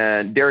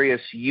 and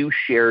Darius, you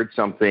shared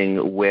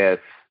something with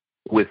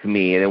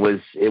me, and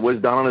it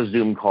was done on a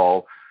Zoom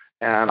call,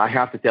 and I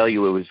have to tell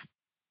you, it was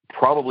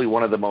probably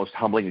one of the most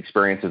humbling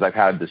experiences I've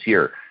had this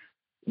year.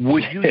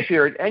 Would you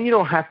share it? And you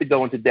don't have to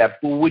go into depth,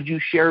 but would you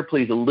share,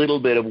 please, a little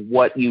bit of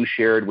what you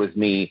shared with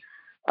me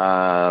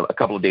a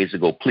couple of days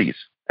ago, please?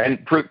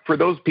 And for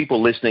those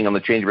people listening on the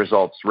Change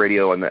Results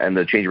Radio and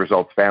the Change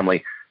Results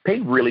family, pay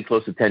really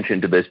close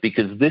attention to this,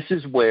 because this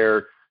is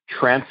where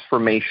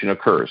transformation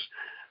occurs.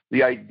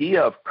 The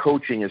idea of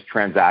coaching is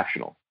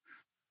transactional.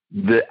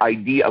 The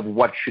idea of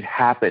what should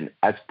happen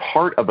as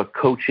part of a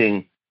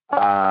coaching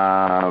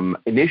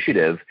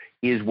initiative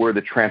is where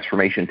the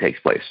transformation takes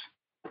place.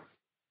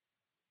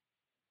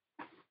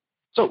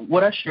 So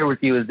what I share with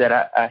you is that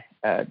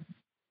I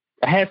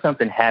had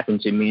something happen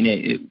to me, and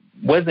it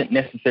wasn't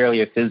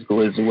necessarily a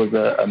physical, it was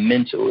a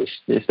mental.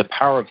 It's the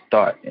power of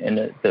thought and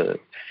the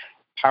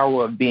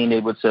power of being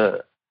able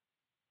to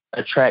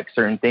attract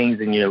certain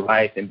things in your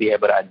life and be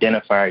able to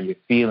identify your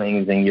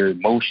feelings and your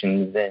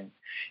emotions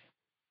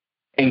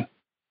and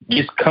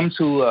just come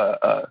to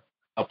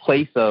a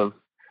place of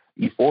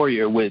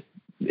euphoria with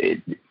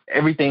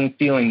everything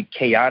feeling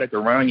chaotic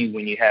around you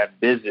when you have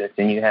business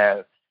and you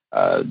have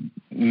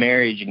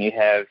marriage and you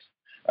have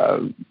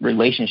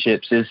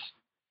relationships.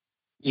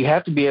 You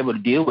have to be able to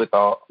deal with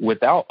all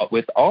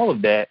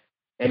of that,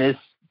 and it's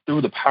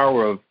through the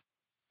power of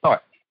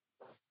thought.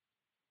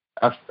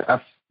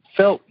 I've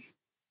felt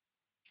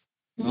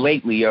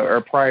lately,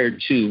 or prior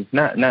to,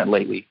 not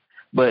lately,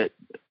 but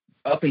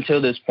up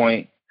until this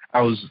point,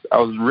 I was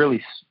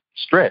really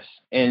stressed.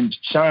 And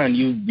Sean,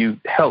 you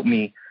helped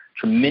me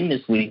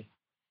tremendously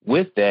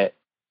with that.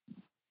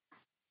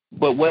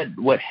 But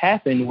what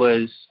happened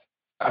was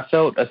I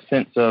felt a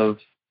sense of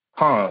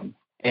calm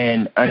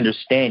and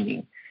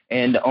understanding.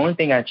 And the only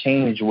thing I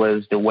changed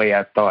was the way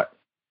I thought.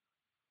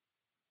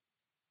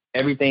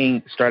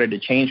 Everything started to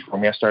change for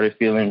me. I started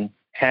feeling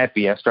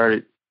happy. I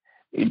started,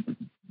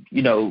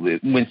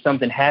 when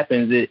something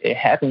happens, it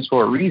happens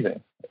for a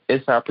reason.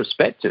 It's our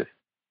perspective.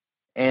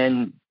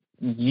 And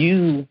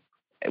we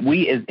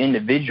as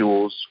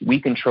individuals, we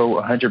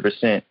control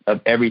 100%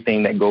 of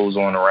everything that goes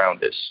on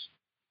around us.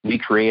 We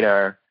create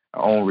our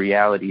own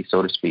reality,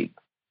 so to speak.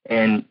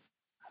 And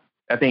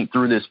I think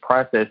through this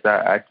process,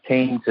 I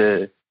came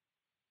to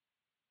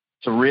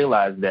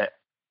realize that.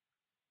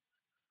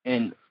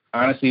 And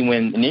honestly,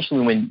 when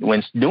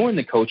doing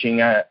the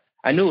coaching, I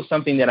knew it was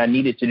something that I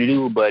needed to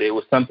do, but it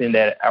was something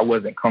that I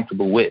wasn't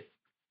comfortable with.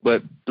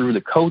 But through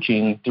the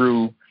coaching,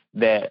 through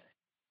that,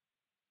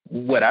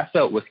 what I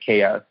felt was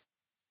chaos,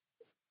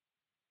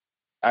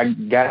 I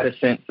got a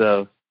sense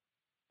of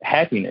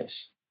happiness.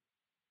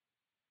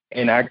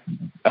 And I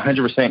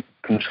 100%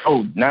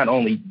 controlled not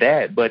only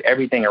that, but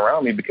everything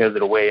around me because of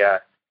the way I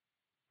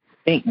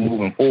think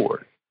moving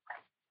forward.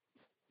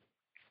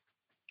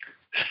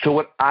 So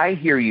what I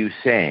hear you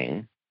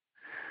saying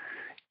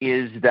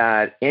is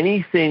that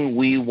anything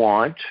we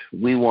want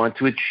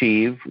to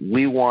achieve,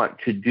 we want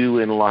to do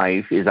in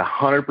life is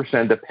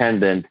 100%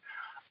 dependent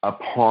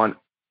upon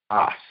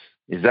us.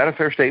 Is that a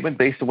fair statement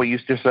based on what you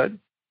just said?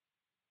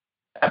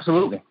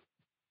 Absolutely.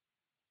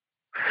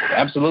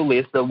 Absolutely.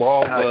 It's the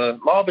law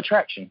of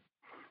attraction.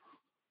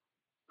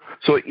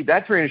 So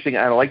that's very interesting.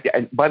 I like that.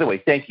 And by the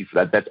way, thank you for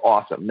that. That's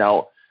awesome.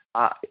 Now,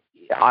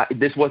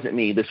 this wasn't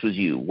me. This was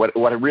you.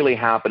 What really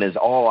happened is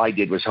all I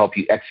did was help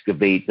you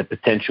excavate the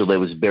potential that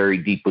was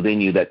buried deep within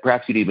you that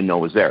perhaps you didn't even know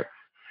was there.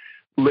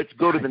 Let's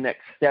go to the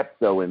next step,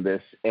 though, in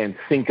this and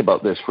think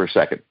about this for a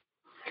second.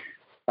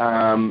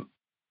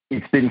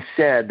 It's been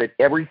said that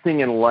everything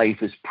in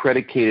life is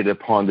predicated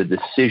upon the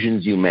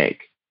decisions you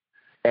make.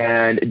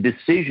 And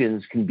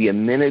decisions can be a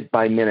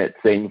minute-by-minute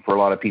thing for a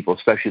lot of people,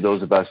 especially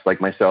those of us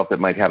like myself that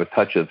might have a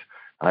touch of,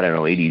 ADD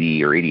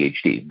or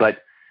ADHD. But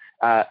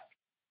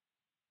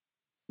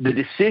the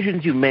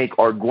decisions you make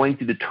are going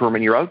to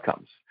determine your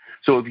outcomes.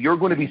 So if you're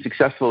going to be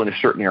successful in a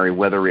certain area,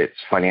 whether it's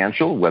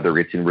financial, whether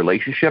it's in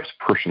relationships,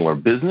 personal or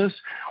business,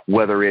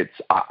 whether it's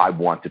I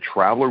want to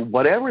travel, or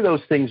whatever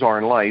those things are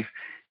in life,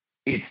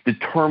 it's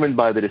determined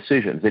by the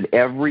decisions. And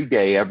every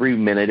day, every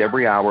minute,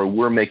 every hour,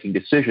 we're making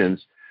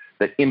decisions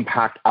that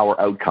impact our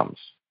outcomes.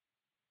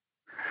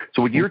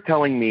 So what you're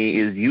telling me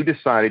is you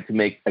decided to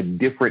make a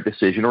different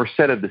decision or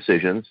set of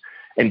decisions,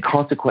 and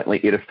consequently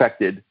it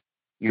affected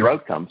your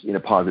outcomes in a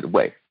positive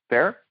way.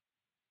 Fair?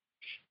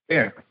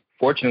 Fair.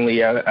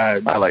 Fortunately, I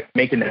like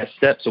making that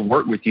step to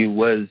work with you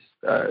was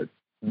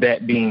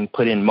that being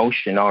put in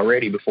motion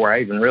already before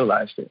I even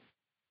realized it.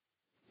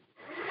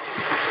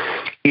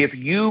 If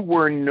you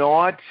were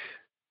not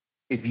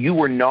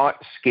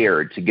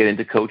scared to get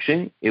into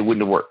coaching, it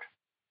wouldn't have worked.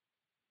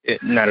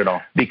 Not at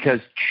all. Because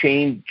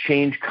change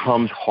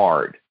comes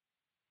hard,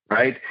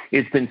 right?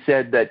 It's been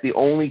said that the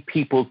only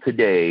people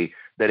today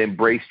that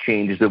embrace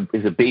change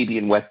is a baby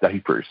in wet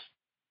diapers.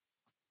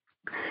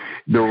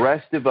 The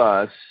rest of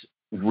us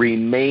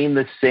remain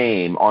the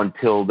same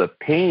until the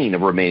pain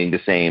of remaining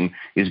the same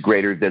is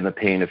greater than the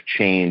pain of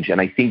change.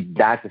 And I think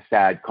that's a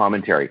sad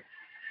commentary.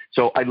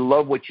 So I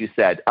love what you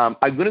said. I'm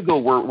going to go,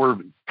 we're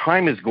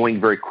time is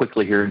going very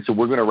quickly here, and so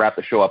we're going to wrap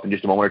the show up in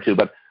just a moment or two.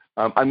 But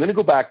I'm going to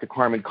go back to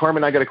Carmen.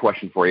 Carmen, I got a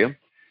question for you.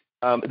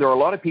 There are a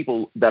lot of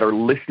people that are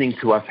listening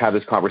to us have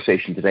this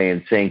conversation today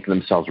and saying to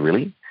themselves,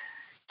 really?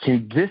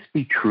 Can this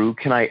be true?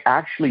 Can I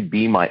actually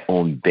be my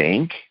own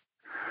bank?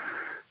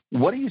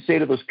 What do you say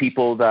to those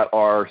people that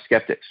are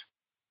skeptics?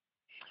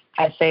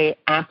 I say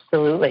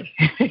absolutely.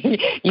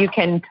 You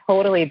can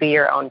totally be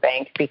your own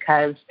bank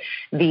because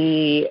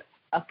the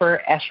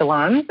upper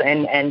echelons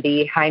and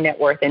the high net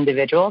worth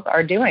individuals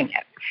are doing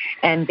it.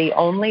 And the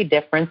only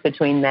difference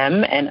between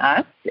them and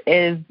us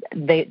is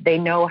they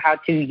know how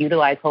to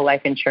utilize whole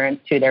life insurance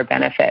to their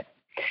benefit.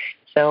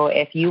 So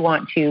if you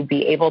want to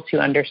be able to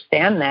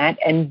understand that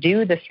and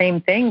do the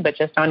same thing, but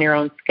just on your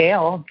own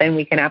scale, then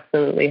we can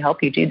absolutely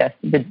help you do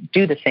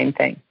the same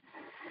thing.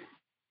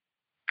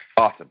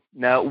 Awesome.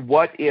 Now,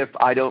 what if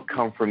I don't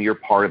come from your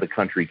part of the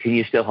country? Can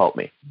you still help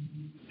me?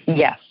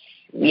 Yes.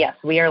 Yes,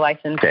 we are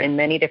licensed in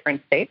many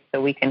different states,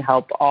 so we can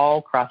help all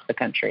across the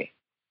country.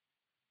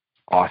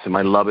 Awesome.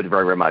 I love it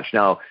very, very much.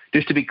 Now,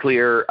 just to be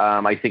clear,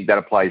 I think that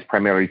applies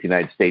primarily to the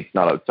United States,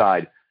 not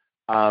outside.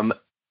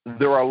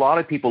 There are a lot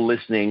of people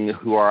listening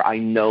who are, I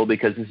know,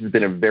 because this has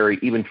been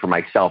even for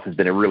myself, has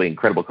been a really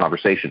incredible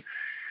conversation.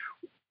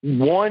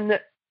 One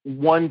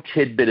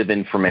tidbit of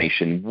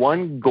information,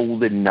 one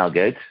golden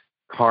nugget,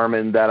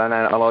 Carmen, that, and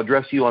I'll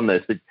address you on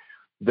this,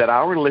 that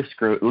our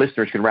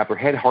listeners can wrap their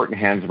head, heart, and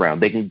hands around.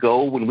 They can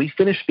go, when we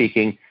finish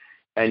speaking,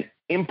 and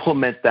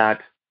implement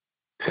that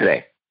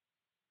today.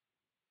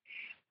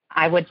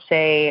 I would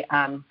say,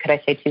 could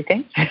I say two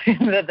things?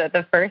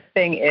 The first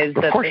thing is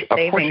of course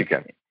you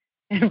can.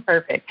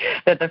 Perfect.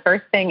 So the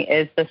first thing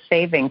is the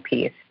saving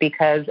piece,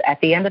 because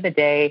at the end of the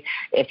day,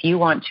 if you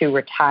want to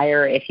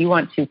retire, if you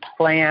want to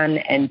plan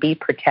and be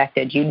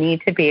protected, you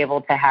need to be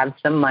able to have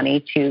some money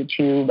to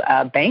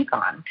bank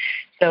on.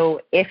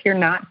 So if you're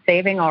not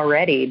saving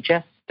already,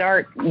 just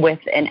start with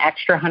an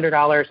extra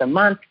 $100 a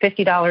month,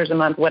 $50 a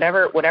month,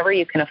 whatever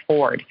you can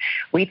afford.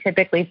 We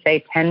typically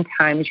say 10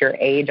 times your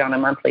age on a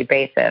monthly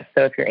basis.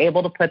 So if you're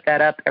able to put that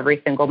up every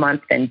single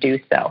month, then do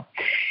so.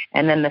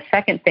 And then the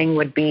second thing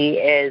would be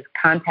is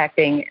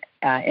contacting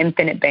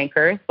infinite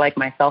bankers like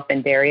myself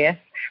and Darius,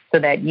 so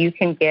that you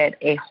can get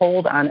a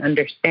hold on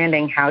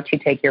understanding how to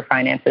take your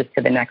finances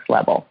to the next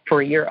level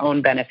for your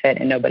own benefit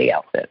and nobody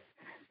else's.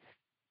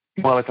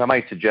 Well, if I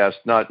might suggest,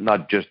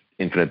 not just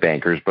infinite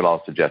bankers, but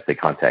I'll suggest they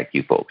contact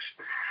you folks.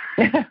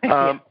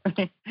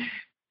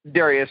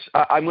 Darius,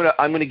 I'm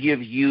gonna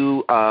give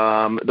you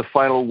the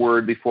final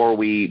word before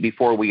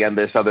we end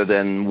this. Other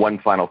than one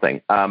final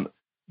thing,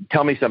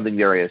 tell me something,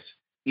 Darius.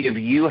 If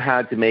you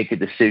had to make a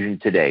decision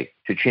today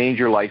to change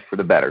your life for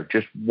the better,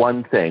 just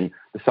one thing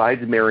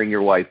besides marrying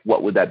your wife,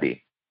 what would that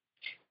be?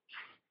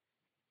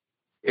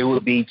 It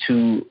would be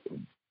to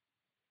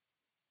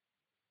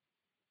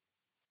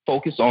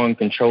focus on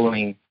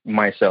controlling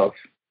myself,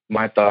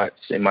 my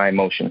thoughts, and my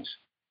emotions,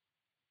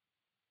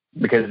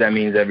 because that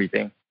means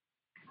everything.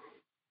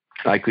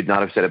 I could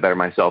not have said it better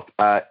myself.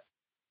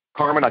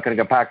 Carmen, I'm going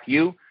to go back to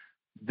you.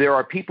 There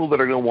are people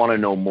that are going to want to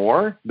know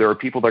more. There are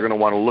people that are going to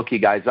want to look you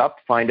guys up,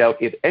 find out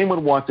if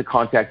anyone wants to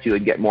contact you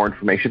and get more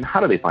information. How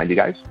do they find you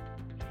guys?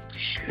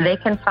 They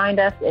can find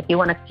us. If you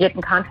want to get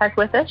in contact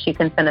with us, you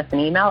can send us an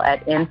email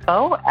at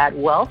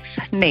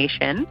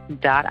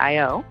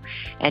info@wealthnation.io.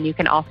 And you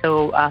can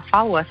also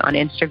follow us on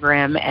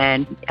Instagram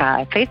and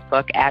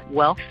Facebook at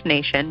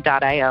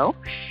wealthnation.io.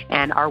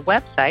 And our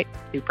website,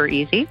 super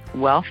easy,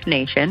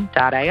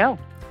 wealthnation.io.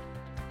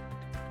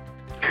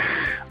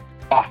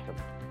 Awesome.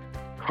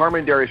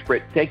 Carmen, Darius,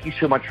 Britt, thank you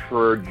so much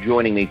for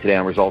joining me today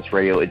on Results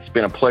Radio. It's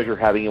been a pleasure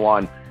having you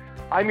on.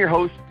 I'm your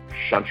host,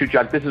 Sean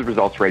Shewchuk. This is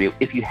Results Radio.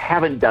 If you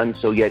haven't done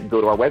so yet, go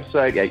to our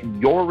website at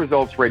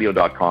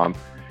yourresultsradio.com.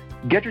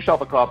 Get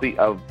yourself a copy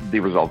of the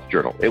Results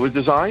Journal. It was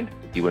designed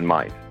with you in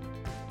mind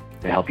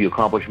to help you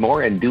accomplish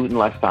more and do it in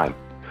less time.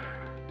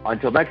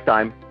 Until next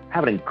time,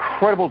 have an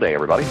incredible day,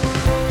 everybody.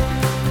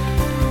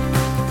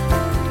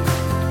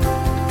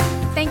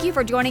 Thank you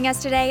for joining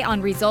us today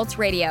on Results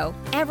Radio.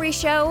 Every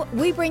show,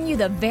 we bring you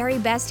the very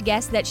best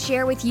guests that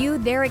share with you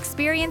their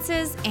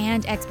experiences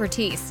and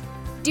expertise.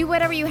 Do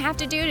whatever you have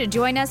to do to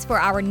join us for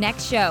our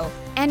next show.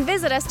 And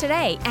visit us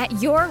today at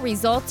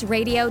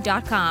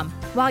yourresultsradio.com.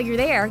 While you're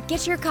there,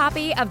 get your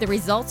copy of the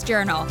Results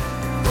Journal.